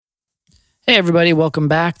Hey everybody, welcome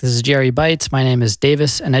back. This is GRE Bytes. My name is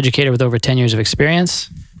Davis, an educator with over 10 years of experience.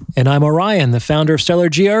 And I'm Orion, the founder of Stellar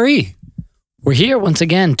GRE. We're here once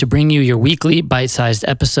again to bring you your weekly bite-sized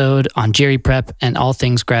episode on GRE prep and all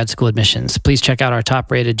things grad school admissions. Please check out our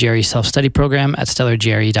top-rated GRE self-study program at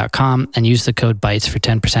stellargre.com and use the code BYTES for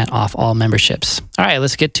 10% off all memberships. All right,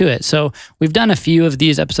 let's get to it. So we've done a few of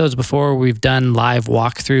these episodes before. We've done live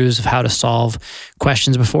walkthroughs of how to solve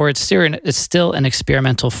questions before. It's still an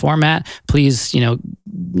experimental format. Please,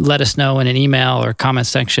 let us know in an email or comment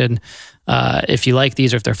section if you like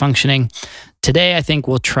these or if they're functioning. Today, I think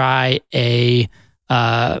we'll try a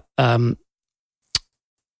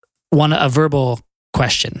verbal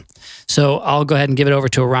question. So I'll go ahead and give it over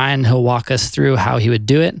to Orion. He'll walk us through how he would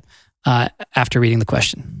do it after reading the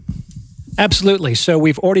question. Absolutely. So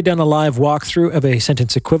we've already done a live walkthrough of a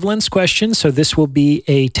sentence equivalence question. So this will be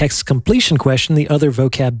a text completion question, the other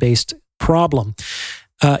vocab-based problem.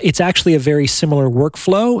 It's actually a very similar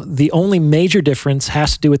workflow. The only major difference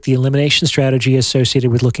has to do with the elimination strategy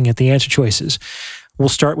associated with looking at the answer choices. We'll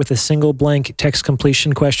start with a single blank text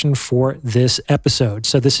completion question for this episode.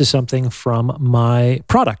 So this is something from my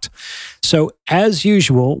product. So as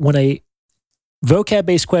usual, when a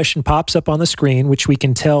vocab-based question pops up on the screen, which we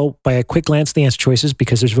can tell by a quick glance at the answer choices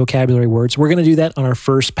because there's vocabulary words, we're going to do that on our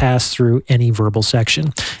first pass through any verbal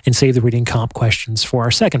section and save the reading comp questions for our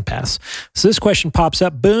second pass. So this question pops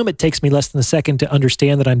up, boom, it takes me less than a second to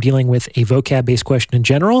understand that I'm dealing with a vocab-based question in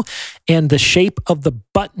general. And the shape of the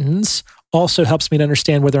buttons also helps me to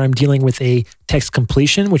understand whether I'm dealing with a text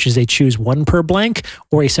completion, which is a choose one per blank,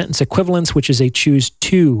 or a sentence equivalence, which is a choose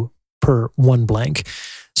two per one blank.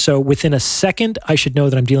 So within a second, I should know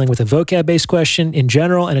that I'm dealing with a vocab-based question in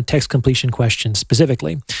general and a text completion question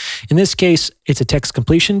specifically. In this case, it's a text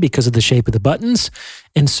completion because of the shape of the buttons.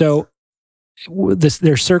 And so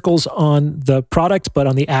there's circles on the product, but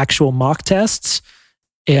on the actual mock tests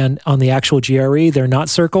and on the actual GRE, they're not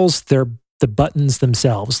circles, they're the buttons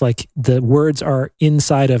themselves. Like the words are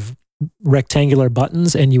inside of rectangular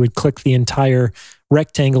buttons, and you would click the entire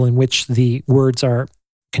rectangle in which the words are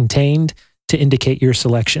contained to indicate your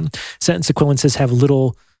selection. Sentence equivalences have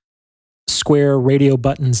little square radio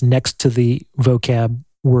buttons next to the vocab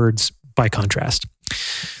words by contrast.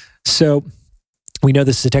 So we know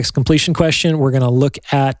this is a text completion question. We're going to look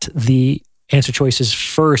at the answer choices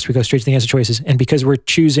first. We go straight to the answer choices. And because we're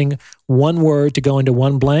choosing one word to go into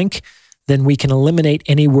one blank, then we can eliminate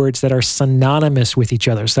any words that are synonymous with each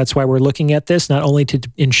other. So that's why we're looking at this, not only to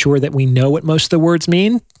ensure that we know what most of the words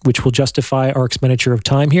mean, which will justify our expenditure of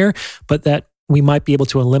time here, but that we might be able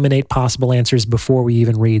to eliminate possible answers before we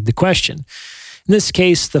even read the question. In this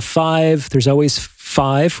case, there's always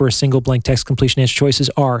 5 for a single blank text completion answer choices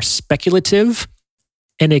are speculative,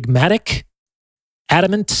 enigmatic,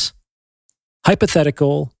 adamant,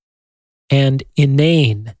 hypothetical, and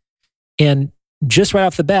inane. And just right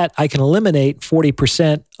off the bat, I can eliminate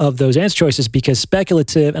 40% of those answer choices because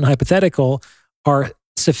speculative and hypothetical are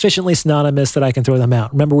sufficiently synonymous that I can throw them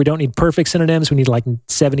out. Remember, we don't need perfect synonyms. We need like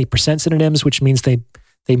 70% synonyms, which means they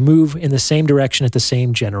move in the same direction at the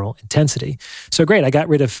same general intensity. So great, I got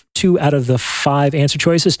rid of 2 out of the 5 answer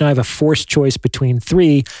choices. Now I have a forced choice between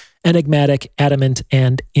 3, enigmatic, adamant,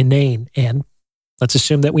 and inane. And let's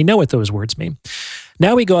assume that we know what those words mean.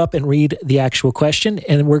 Now we go up and read the actual question,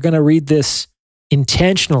 and we're going to read this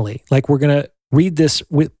intentionally, like we're going to read this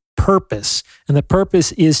with purpose. And the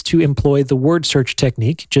purpose is to employ the word search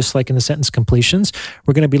technique, just like in the sentence completions.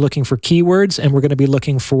 We're going to be looking for keywords, and we're going to be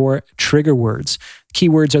looking for trigger words.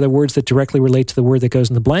 Keywords are the words that directly relate to the word that goes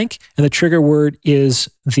in the blank, and the trigger word is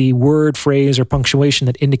the word, phrase, or punctuation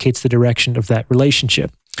that indicates the direction of that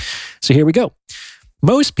relationship. So here we go.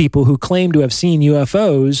 Most people who claim to have seen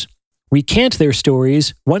UFOs recant their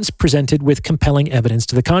stories once presented with compelling evidence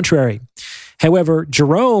to the contrary. However,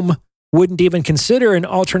 Jerome wouldn't even consider an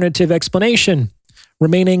alternative explanation,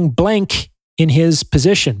 remaining blank in his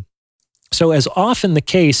position. So as often the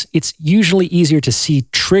case, it's usually easier to see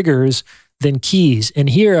triggers than keys. And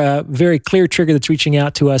here, a very clear trigger that's reaching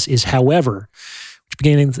out to us is however, which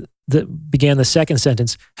began the second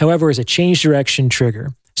sentence. However is a change direction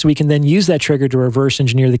trigger. So we can then use that trigger to reverse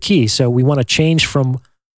engineer the key. So we want to change from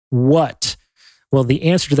what? Well, the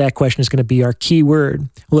answer to that question is going to be our key word.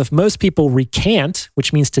 Well, if most people recant,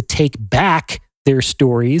 which means to take back their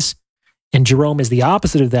stories, and Jerome is the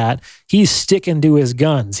opposite of that, he's sticking to his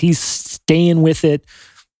guns. He's staying with it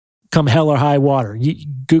come hell or high water. You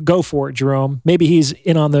go for it, Jerome. Maybe he's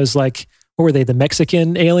in on those, like, what were they, the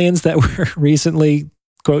Mexican aliens that were recently,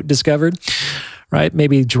 quote, discovered, right?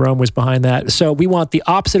 Maybe Jerome was behind that. So we want the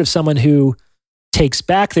opposite of someone who takes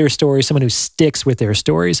back their stories, someone who sticks with their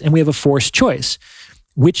stories, and we have a forced choice.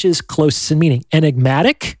 which is closest in meaning.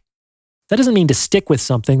 Enigmatic, that doesn't mean to stick with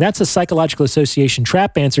something. That's a psychological association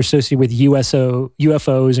trap answer associated with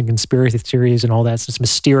UFOs and conspiracy theories and all that. So it's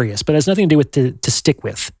mysterious, but it has nothing to do with to stick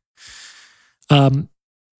with.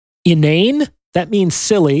 Inane, that means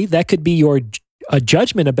silly. That could be a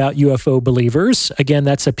judgment about UFO believers. Again,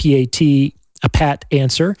 that's a pat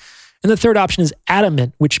answer. And the third option is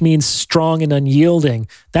adamant, which means strong and unyielding.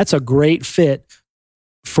 That's a great fit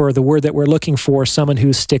for the word that we're looking for, someone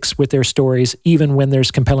who sticks with their stories, even when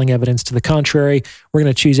there's compelling evidence to the contrary. We're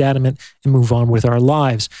going to choose adamant and move on with our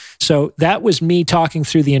lives. So that was me talking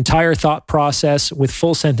through the entire thought process with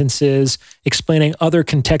full sentences, explaining other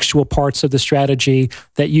contextual parts of the strategy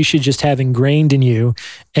that you should just have ingrained in you.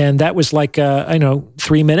 And that was like,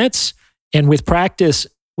 3 minutes. And with practice,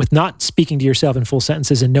 with not speaking to yourself in full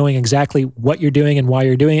sentences and knowing exactly what you're doing and why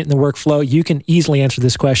you're doing it in the workflow, you can easily answer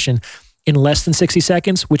this question in less than 60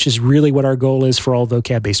 seconds, which is really what our goal is for all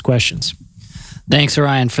vocab-based questions. Thanks,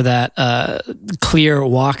 Orion, for that clear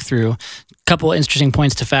walkthrough. A couple interesting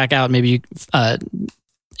points to fact out, maybe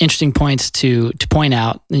interesting points to point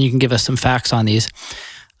out, and you can give us some facts on these.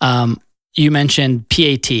 You mentioned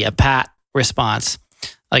PAT, a pat response,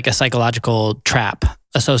 like a psychological trap,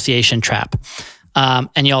 association trap.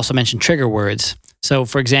 And you also mentioned trigger words. So,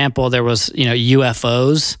 for example, there was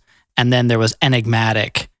UFOs, and then there was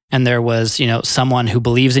enigmatic. And there was, someone who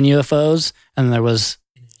believes in UFOs, and there was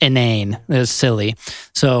inane. It was silly.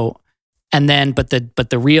 So, and then, but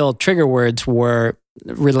the real trigger words were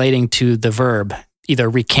relating to the verb, either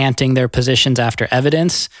recanting their positions after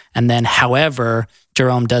evidence, and then, however,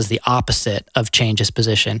 Jerome does the opposite of change his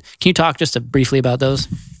position. Can you talk just briefly about those?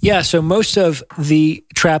 Yeah, so most of the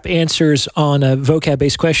trap answers on a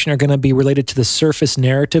vocab-based question are going to be related to the surface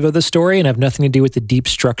narrative of the story and have nothing to do with the deep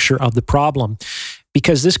structure of the problem.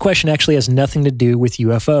 Because this question actually has nothing to do with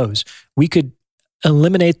UFOs. We could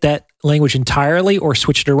eliminate that language entirely or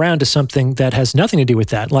switch it around to something that has nothing to do with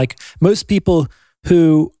that. Like most people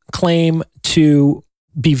who claim to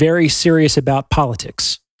be very serious about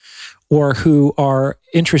politics or who are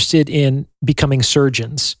interested in becoming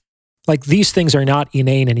surgeons, like these things are not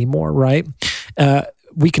inane anymore, right?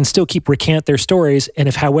 We can still recant their stories. And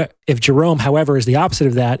if Jerome, however, is the opposite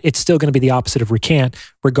of that, it's still going to be the opposite of recant,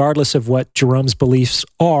 regardless of what Jerome's beliefs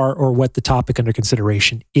are or what the topic under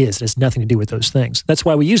consideration is. It has nothing to do with those things. That's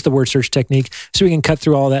why we use the word search technique, so we can cut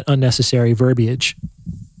through all that unnecessary verbiage.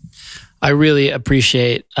 I really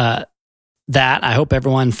appreciate that. I hope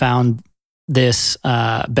everyone found this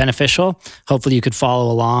beneficial. Hopefully you could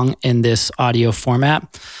follow along in this audio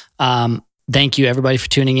format. Thank you, everybody, for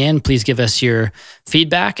tuning in. Please give us your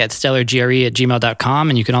feedback at stellargre@gmail.com.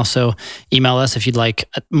 And you can also email us if you'd like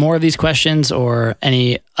more of these questions or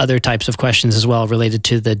any other types of questions as well related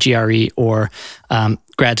to the GRE or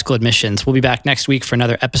grad school admissions. We'll be back next week for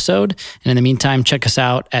another episode. And in the meantime, check us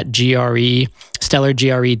out at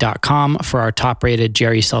stellargre.com for our top-rated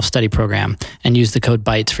GRE self-study program and use the code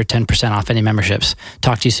BITES for 10% off any memberships.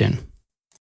 Talk to you soon.